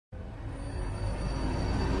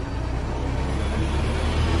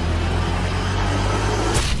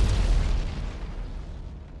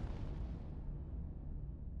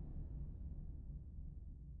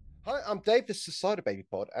I'm Dave, this is the Cyderbaby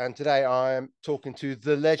pod, and today I'm talking to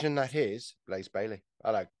the legend that is Bayley.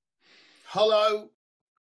 Hello. Hello,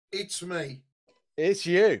 it's me. It's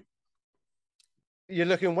you. You're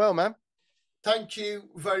looking well, man. Thank you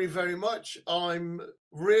very, very much. I'm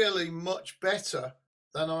really much better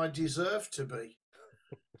than I deserve to be.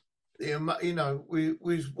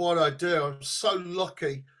 With what I do, I'm so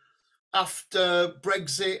lucky. After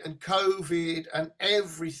Brexit and COVID and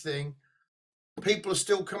everything, people are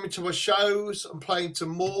still coming to my shows. I'm playing to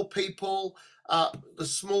more people at the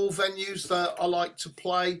small venues that I like to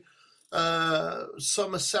play.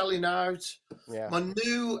 Some are selling out. Yeah. My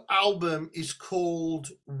new album is called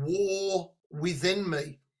War Within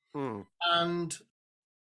Me, Hmm. and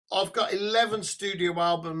I've got 11 studio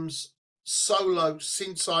albums solo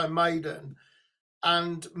since I made them.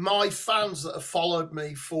 And my fans that have followed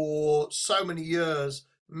me for so many years,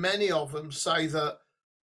 many of them say that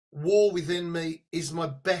War Within Me is my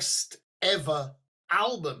best ever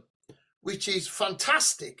album, which is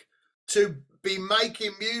fantastic to be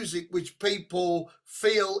making music which people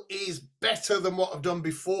feel is better than what I've done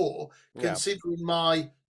before, Yeah. considering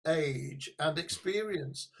my age and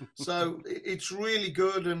experience. So it's really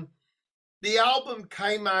good. And the album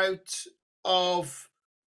came out of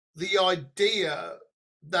the idea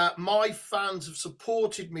that my fans have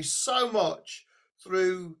supported me so much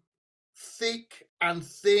through thick and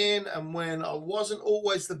thin, and when I wasn't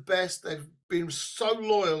always the best, they've been so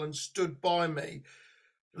loyal and stood by me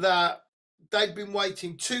that they'd been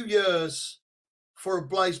waiting 2 years for a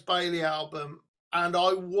Blaze Bayley album, and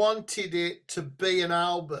I wanted it to be an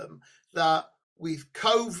album that, with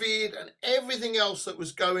COVID and everything else that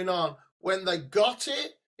was going on, when they got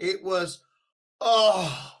it, it was,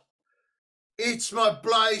 oh, it's my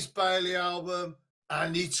Blaze Bayley album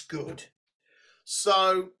and it's good.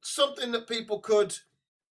 So something that people could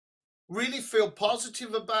really feel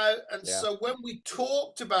positive about. And Yeah. so when we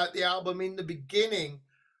talked about the album in the beginning,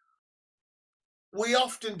 we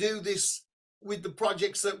often do this with the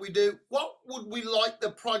projects that we do. What would we like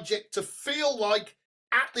the project to feel like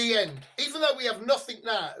at the end? Even though we have nothing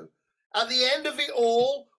now, at the end of it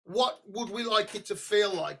all, what would we like it to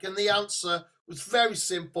feel like? And the answer was very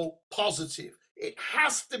simple: positive. It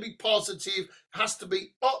has to be positive, has to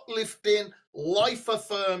be uplifting, life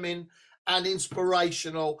affirming, and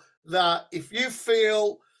inspirational. That if you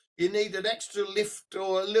feel you need an extra lift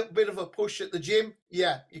or a little bit of a push at the gym,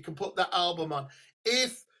 yeah, you can put that album on.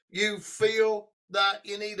 If you feel that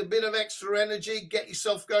you need a bit of extra energy, get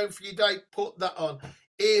yourself going for your day, put that on.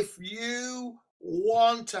 If you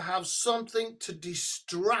want to have something to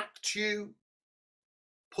distract you,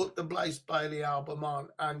 put the Blaze Bayley album on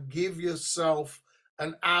and give yourself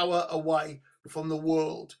an hour away from the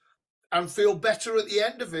world and feel better at the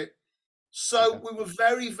end of it. So Okay. we were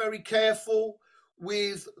very, very careful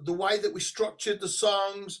with the way that we structured the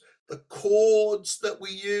songs, the chords that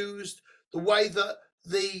we used, the way that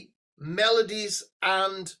the melodies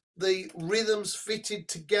and the rhythms fitted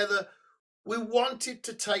together. We wanted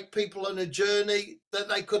to take people on a journey that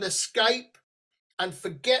they could escape and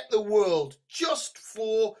forget the world just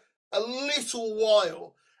for a little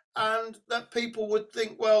while, and that people would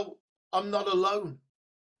think, well, I'm not alone.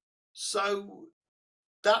 So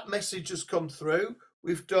that message has come through.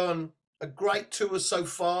 We've done a great tour so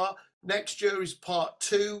far. Next year is part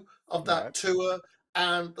 2 of that Right. tour,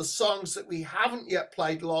 and the songs that we haven't yet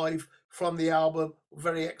played live from the album, we're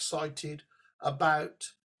very excited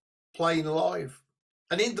about playing live.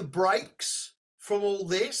 And in the breaks from all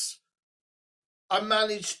this, I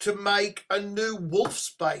managed to make a new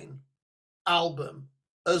Wolfsbane album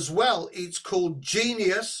as well. It's called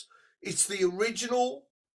Genius. It's the original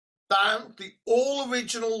band, the all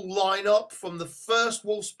original lineup from the first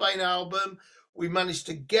Wolfsbane album. We managed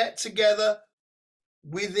to get together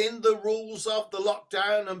within the rules of the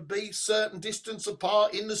lockdown and be certain distance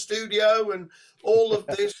apart in the studio and all of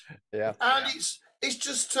this. Yeah. And it's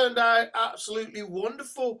just turned out absolutely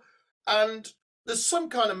wonderful. And there's some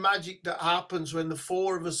kind of magic that happens when the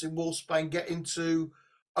 4 of us in Wolfsbane get into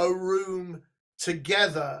a room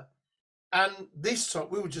together. And this time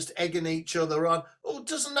we were just egging each other on. Oh,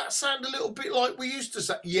 doesn't that sound a little bit like we used to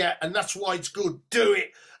say? Yeah, and that's why it's good. Do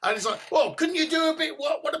it. And it's like, well, couldn't you do a bit?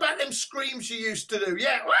 What about them screams you used to do?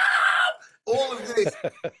 Yeah, all of this.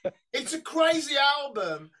 It's a crazy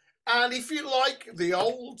album. And if you like the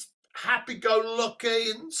old happy-go-lucky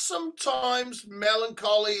and sometimes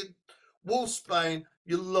melancholy Wolfsbane,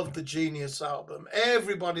 you'll love the Genius album.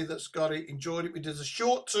 Everybody that's got it enjoyed it. We did a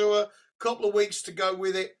short tour, couple of weeks to go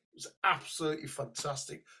with it. It was absolutely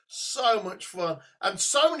fantastic. So much fun. And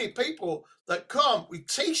so many people that come with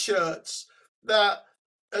T-shirts that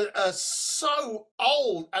are so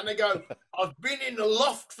old, and they go, "I've been in the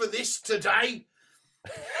loft for this today."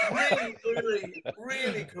 Really, really,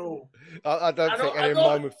 really cool. I don't And think I any of got,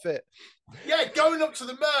 mine would fit. yeah, going up to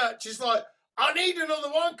the merch is like, I need another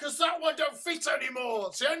one because that one don't fit anymore.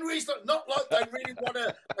 It's the only reason, not like they really want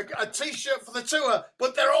a t-shirt for the tour,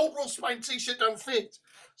 but their old Wolfsbane t-shirt don't fit.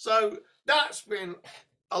 So that's been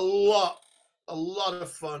a lot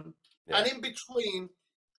of fun. Yeah. And in between,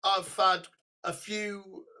 I've had a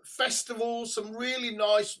few festivals, some really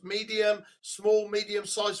nice small,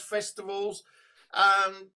 medium-sized festivals,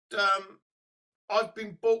 and I've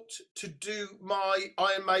been booked to do my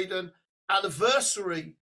Iron Maiden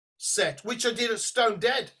anniversary set, which I did at Stone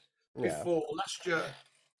Dead Yeah. before last year.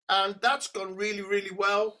 And that's gone really, really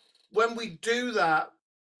well. When we do that,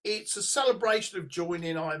 it's a celebration of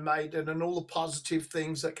joining Iron Maiden and all the positive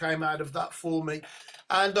things that came out of that for me.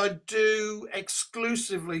 And I do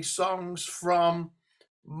exclusively songs from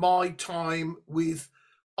my time with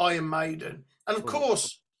Iron Maiden. And of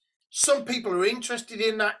course, some people are interested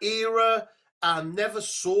in that era and never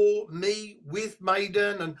saw me with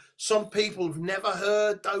Maiden, and some people have never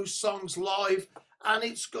heard those songs live, and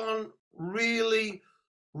it's gone really,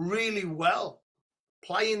 really well.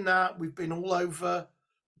 Playing that, we've been all over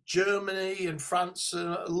Germany and France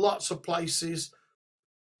and lots of places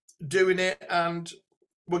doing it, and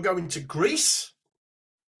we're going to Greece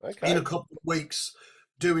in a couple of weeks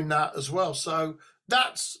doing that as well. So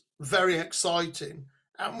that's very exciting,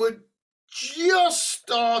 and we're just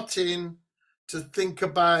starting to think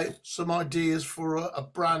about some ideas for a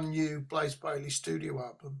brand new Bayley studio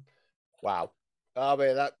album. Wow. I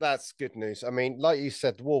mean, that's good news. I mean, like you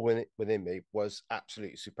said, the war within me was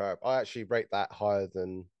absolutely superb. I actually rate that higher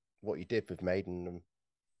than what you did with Maiden and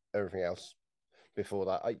everything else before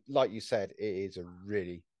that. Like you said, it is a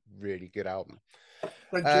really, really good album.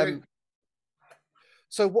 Thank you.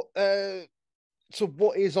 So what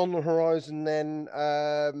is on the horizon then,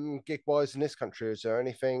 gig wise in this country? Is there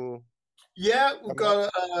anything? Yeah, we've got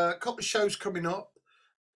a couple of shows coming up.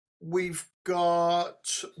 We've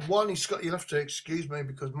got one. You'll have to excuse me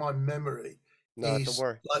because my memory No, don't is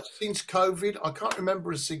worry. like since COVID, I can't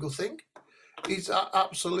remember a single thing. It's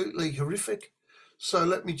absolutely horrific. So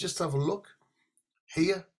let me just have a look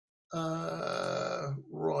here.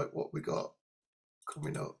 Right, what we got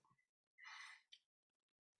coming up?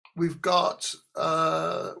 We've got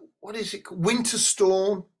what is it? Winter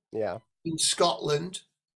Storm. Yeah. In Scotland.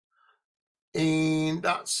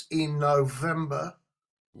 That's in November.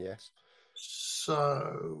 Yes.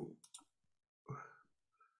 So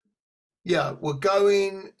yeah, we're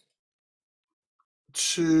going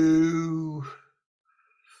to.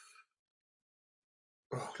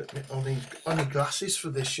 Oh, I need glasses for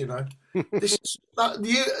this. This is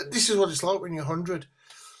this is what it's like when you're 100.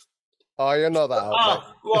 Oh, you're not that old.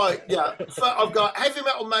 Oh, right, yeah. I've got Heavy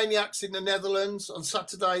Metal Maniacs in the Netherlands on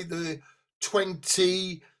Saturday, the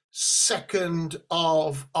 22nd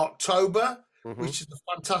of October, which is a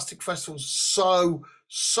fantastic festival. So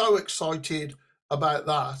excited about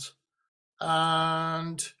that.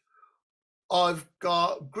 And I've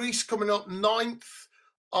got Greece coming up 9th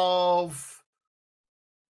of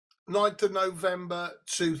November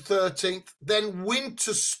to 13th. Then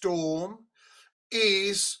Winter Storm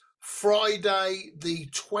is Friday, the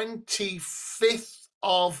 25th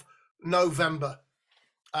of November.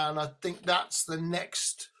 And I think that's the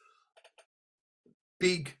next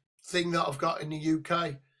big thing that I've got in the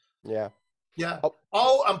UK. Yeah. Yeah.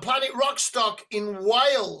 Oh, and Planet Rockstock in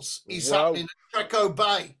Wales is happening at Treco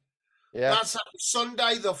Bay. Yeah. That's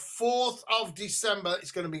Sunday, the 4th of December.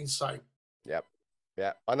 It's going to be insane. Yep.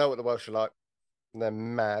 Yeah. I know what the Welsh are like. They're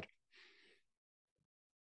mad.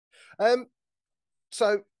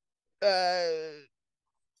 So,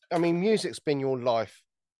 I mean, music's been your life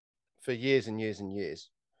for years and years and years.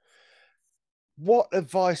 What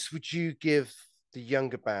advice would you give the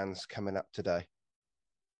younger bands coming up today?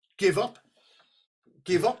 Give up.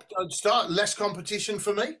 Don't start. Less competition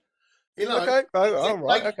for me. Okay. Oh,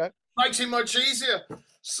 right. Okay. Makes it much easier.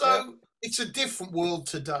 So it's a different world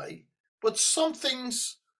today, but some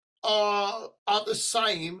things are the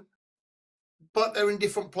same, but they're in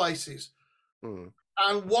different places. And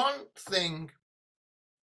one thing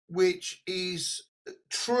which is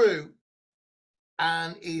true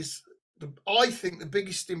and is, I think, the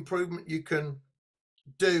biggest improvement you can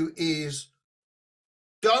do is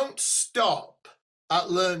don't stop at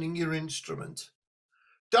learning your instrument.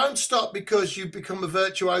 Don't stop because you become a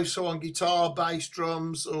virtuoso on guitar, bass,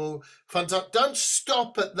 drums, or fantastic. Don't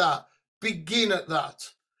stop at that. Begin at that.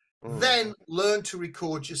 Then learn to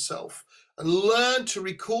record yourself and learn to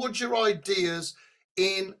record your ideas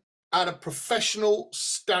in at a professional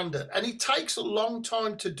standard. And it takes a long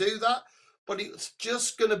time to do that, but it's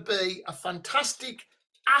just going to be a fantastic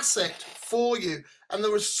asset for you. And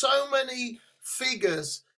there are so many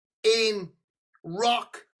figures in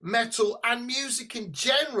rock, metal, and music in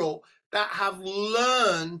general that have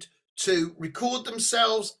learned to record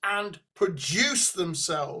themselves and produce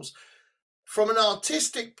themselves. From an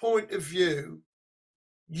artistic point of view,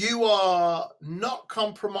 you are not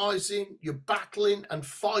compromising, you're battling and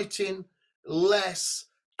fighting less,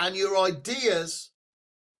 and your ideas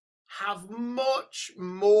have much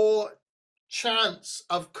more chance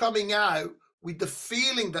of coming out with the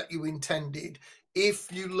feeling that you intended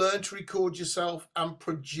if you learn to record yourself and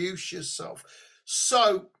produce yourself.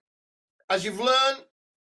 So, as you've learned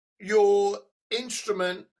your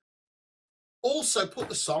instrument, also put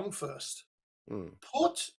the song first.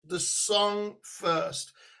 Put the song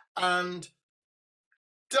first, and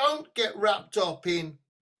don't get wrapped up in,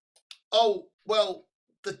 oh, well,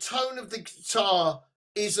 the tone of the guitar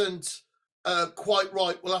isn't quite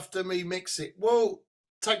right, we'll have to remix it. Well,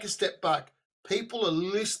 take a step back. People are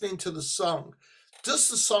listening to the song. Does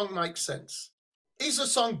the song make sense? Is the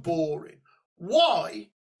song boring?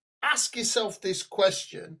 Why? Ask yourself this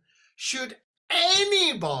question. Should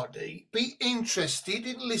anybody be interested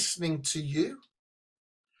in listening to you?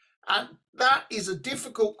 And that is a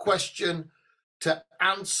difficult question to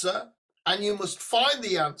answer, and you must find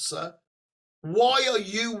the answer. Why are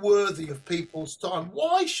you worthy of people's time?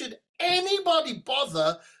 Why should anybody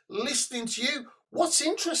bother listening to you? What's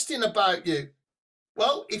interesting about you?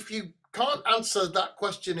 Well, if you can't answer that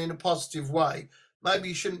question in a positive way, maybe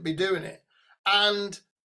you shouldn't be doing it. And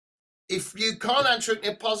if you can't answer it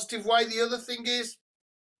in a positive way, the other thing is,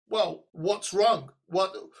 well, what's wrong?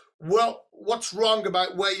 What's wrong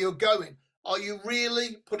about where you're going? Are you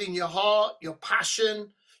really putting your heart, your passion,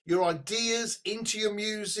 your ideas into your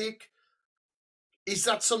music? Is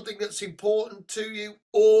that something that's important to you,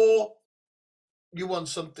 or you want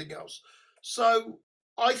something else? So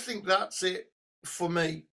I think that's it for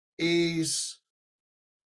me, is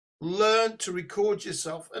learn to record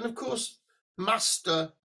yourself, and of course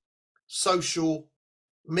master social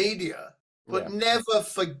media, but never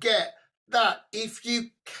forget that if you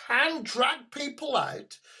can drag people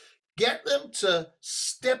out, get them to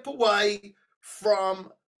step away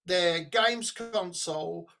from their games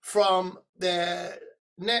console, from their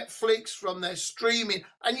Netflix, from their streaming,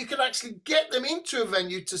 and you can actually get them into a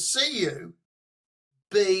venue to see you,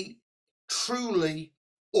 be truly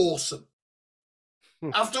awesome.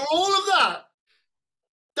 After all of that,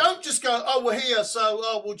 don't just go, oh, we're here,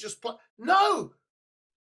 so we'll just play. No,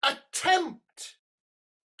 attempt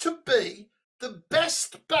to be the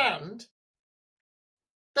best band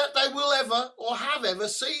that they will ever or have ever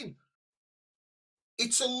seen.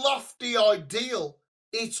 It's a lofty ideal.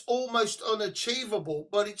 It's almost unachievable,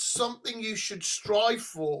 but it's something you should strive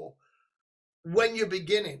for when you're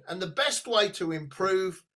beginning. And the best way to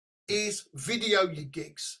improve is video your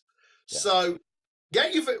gigs. Yeah. So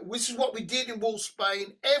this is what we did in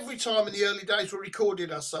Wolfsbane. Every time in the early days, we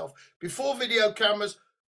recorded ourselves. Before video cameras,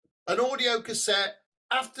 an audio cassette.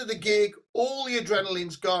 After the gig, all the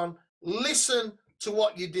adrenaline's gone. Listen to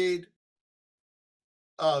what you did.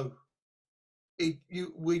 Oh,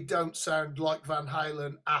 we don't sound like Van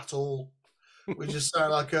Halen at all. We just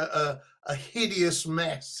sound like a hideous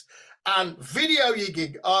mess. And video your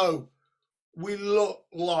gig. Oh, we look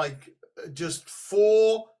like just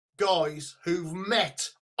four guys who've met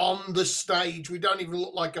on the stage. We don't even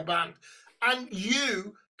look like a band. And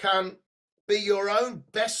you can be your own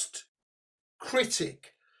best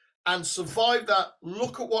critic and survive that.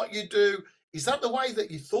 Look at what you do. Is that the way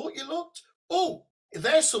that you thought you looked? Oh,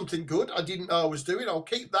 there's something good I didn't know I was doing. I'll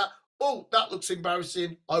keep that. Oh, that looks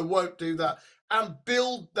embarrassing. I won't do that. And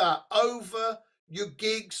build that over your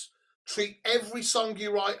gigs. Treat every song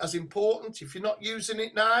you write as important. If you're not using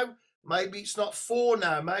it now, maybe it's not for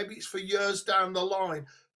now. Maybe it's for years down the line.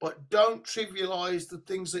 But don't trivialize the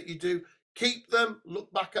things that you do. Keep them.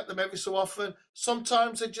 Look back at them every so often.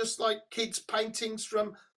 Sometimes they're just like kids' paintings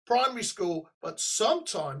from primary school. But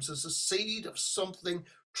sometimes there's a seed of something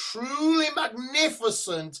truly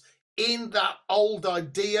magnificent in that old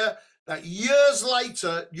idea that years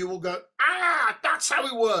later you will go, that's how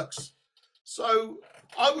it works. So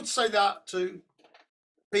I would say that to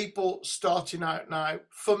people starting out now.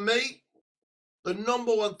 For me, the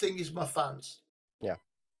number one thing is my fans. Yeah.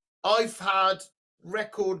 I've had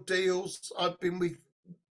record deals. I've been with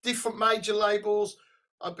different major labels.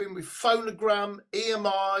 I've been with Phonogram,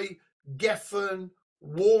 EMI, Geffen,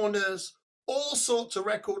 Warner's, all sorts of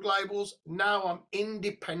record labels. Now I'm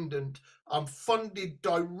independent. I'm funded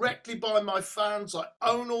directly by my fans. I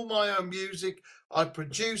own all my own music. I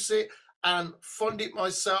produce it and fund it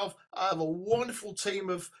myself. I have a wonderful team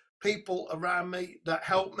of people around me that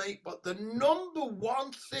help me. But the number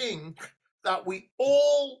one thing that we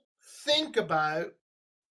all think about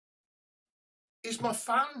is my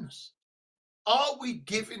fans. Are we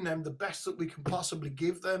giving them the best that we can possibly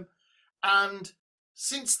give them? And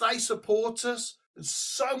since they support us, there's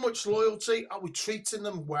so much loyalty, are we treating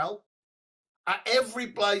them well? At every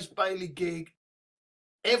Blaze Bayley gig,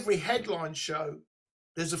 every headline show,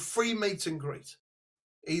 there's a free meet and greet,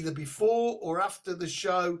 either before or after the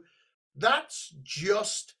show. That's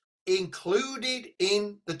just included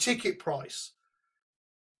in the ticket price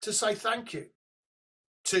to say thank you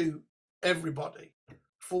to everybody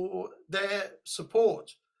for their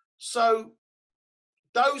support. So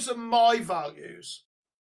those are my values.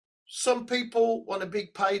 Some people want a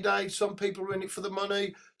big payday. Some people are in it for the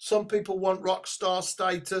money. Some people want rock star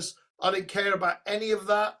status. I don't care about any of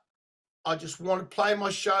that. I just want to play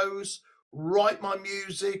my shows, write my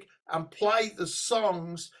music, and play the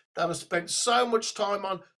songs that I spent so much time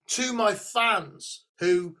on to my fans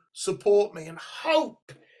who support me, and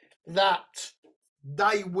hope that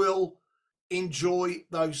they will enjoy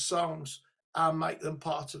those songs and make them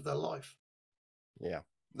part of their life. Yeah,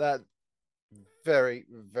 that very,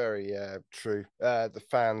 very true. The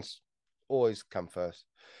fans always come first.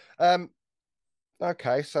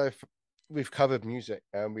 Okay, so we've covered music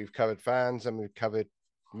and we've covered fans and we've covered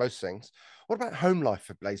most things. What about home life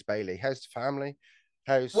for Blaze Bayley? How's the family?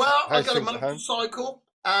 Well, I How's got a things at home? motorcycle,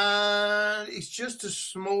 and it's just a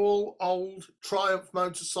small old Triumph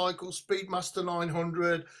motorcycle, Speedmaster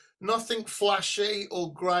 900. Nothing flashy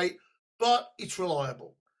or great, but it's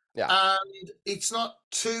reliable. Yeah. And it's not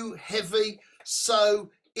too heavy,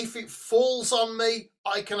 so if it falls on me,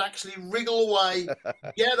 I can actually wriggle away,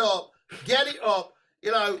 get up, get it up.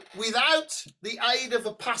 You know, without the aid of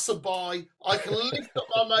a passerby, I can lift up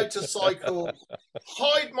my motorcycle,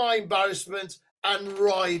 hide my embarrassment, and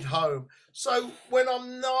ride home. So when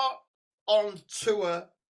I'm not on tour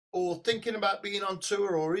or thinking about being on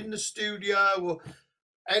tour or in the studio or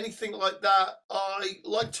anything like that, I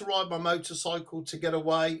like to ride my motorcycle to get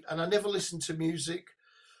away, and I never listen to music.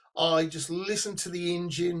 I just listen to the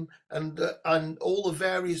engine and all the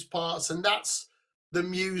various parts, and that's the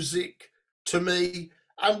music to me.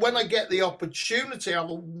 And when I get the opportunity, I have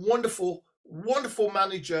a wonderful, wonderful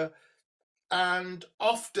manager, and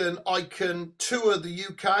often I can tour the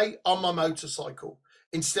UK on my motorcycle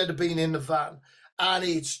instead of being in the van, and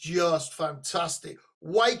it's just fantastic.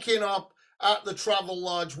 Waking up at the travel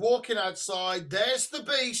lodge, walking outside, there's the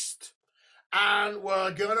beast, and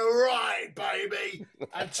we're gonna ride, baby,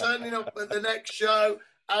 and turning up at the next show.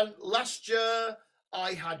 And last year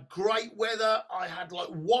I had great weather. I had like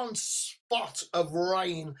one spot of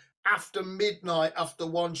rain after midnight after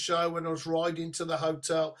one show when I was riding to the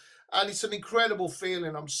hotel, and it's an incredible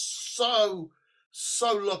feeling. I'm so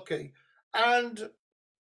lucky. And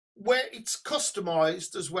where it's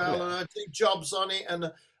customized as well, Yeah. and I do jobs on it,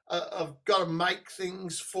 and I've got to make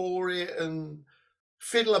things for it and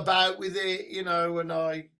fiddle about with it, you know. And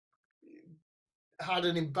I had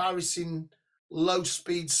an embarrassing low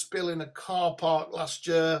speed spill in a car park last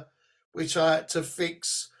year, which I had to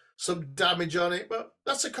fix some damage on it. But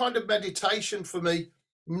that's a kind of meditation for me,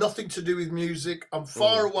 nothing to do with music. I'm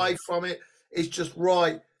far away from it. It's just,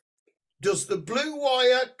 right, does the blue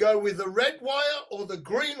wire go with the red wire or the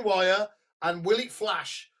green wire, and will it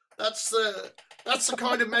flash? That's the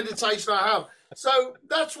kind of meditation I have. So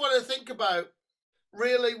that's what I think about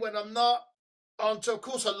really when I'm not on tour. Of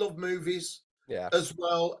course, I love movies as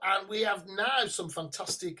well, and we have now some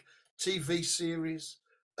fantastic TV series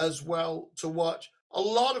as well to watch. A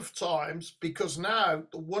lot of times, because now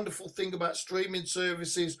the wonderful thing about streaming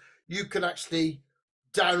services, you can actually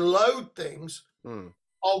download things.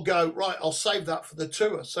 I'll go, right, I'll save that for the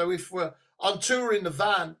tour. So if we're on tour in the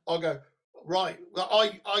van, I'll go, right,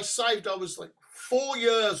 I saved, I was like 4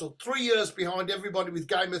 years or 3 years behind everybody with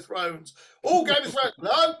Game of Thrones. Oh, Game of Thrones.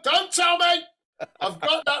 No, don't tell me. I've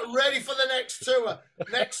got that ready for the next tour.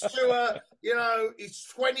 Next tour, you know, it's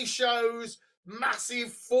 20 shows,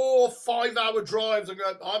 massive 4 or 5 hour drives. I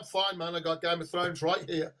go, I'm fine, man. I got Game of Thrones right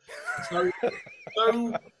here. So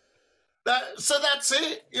that's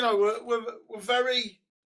it. You know, we're very,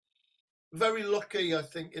 very lucky, I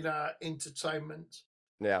think, in our entertainment.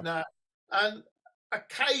 Yeah. Now, and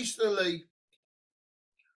occasionally,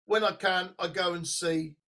 when I can, I go and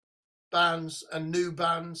see bands and new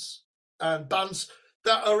bands and bands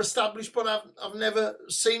that are established but I've never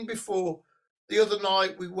seen before. the other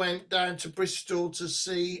night we went down to Bristol to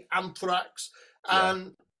see Anthrax,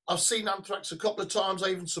 and I've seen Anthrax a couple of times. I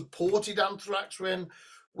even supported Anthrax when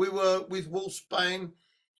we were with Wolfsbane.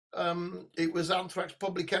 It was Anthrax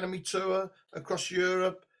Public Enemy tour across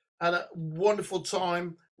Europe. Had a wonderful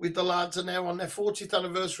time with the lads, and they're on their 40th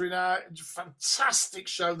anniversary now. It's a fantastic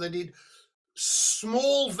show they did.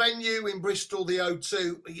 Small venue in Bristol, the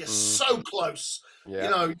O2, but you're so close. Yeah. You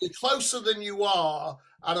know, you're closer than you are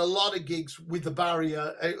at a lot of gigs with the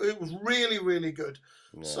barrier. It was really, really good.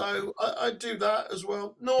 Yeah. So I do that as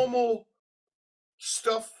well. Normal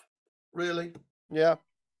stuff, really. Yeah.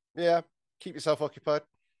 Keep yourself occupied.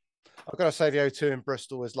 I've got to say the O2 in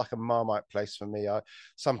Bristol is like a Marmite place for me.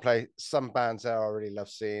 Some bands there I really love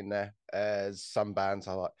seeing there. Some bands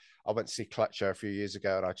I like. I went to see Clutcher a few years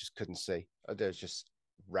ago and I just couldn't see. It was just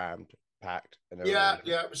rammed, packed, and yeah,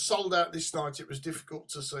 it was sold out this night. It was difficult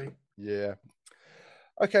to see. Yeah.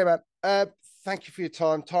 Okay, man. Thank you for your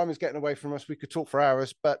time. Time is getting away from us. We could talk for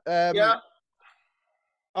hours, but I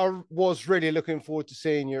was really looking forward to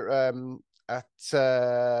seeing you at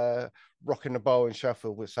Rocking the Bowl in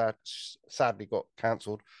Sheffield, which sadly got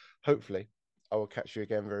cancelled. Hopefully, I will catch you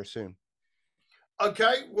again very soon.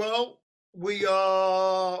 Okay, well, we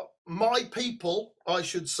are my people, I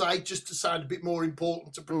should say, just to sound a bit more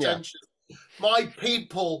important to pretentious. Yeah. My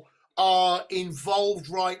people are involved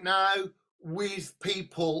right now with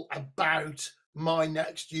people about my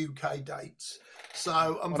next UK dates.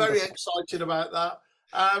 So I'm very excited about that.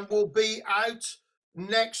 And we'll be out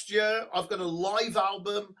next year. I've got a live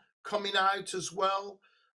album coming out as well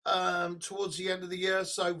towards the end of the year.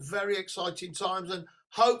 So very exciting times. And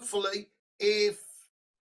hopefully, if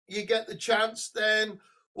you get the chance, then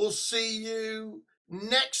we'll see you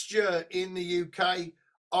next year in the UK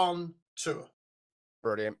on tour.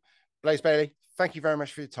 Brilliant. Blaze Bayley, thank you very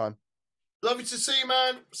much for your time. Lovely to see you,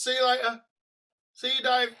 man. See you later. See you,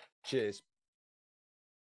 Dave. Cheers.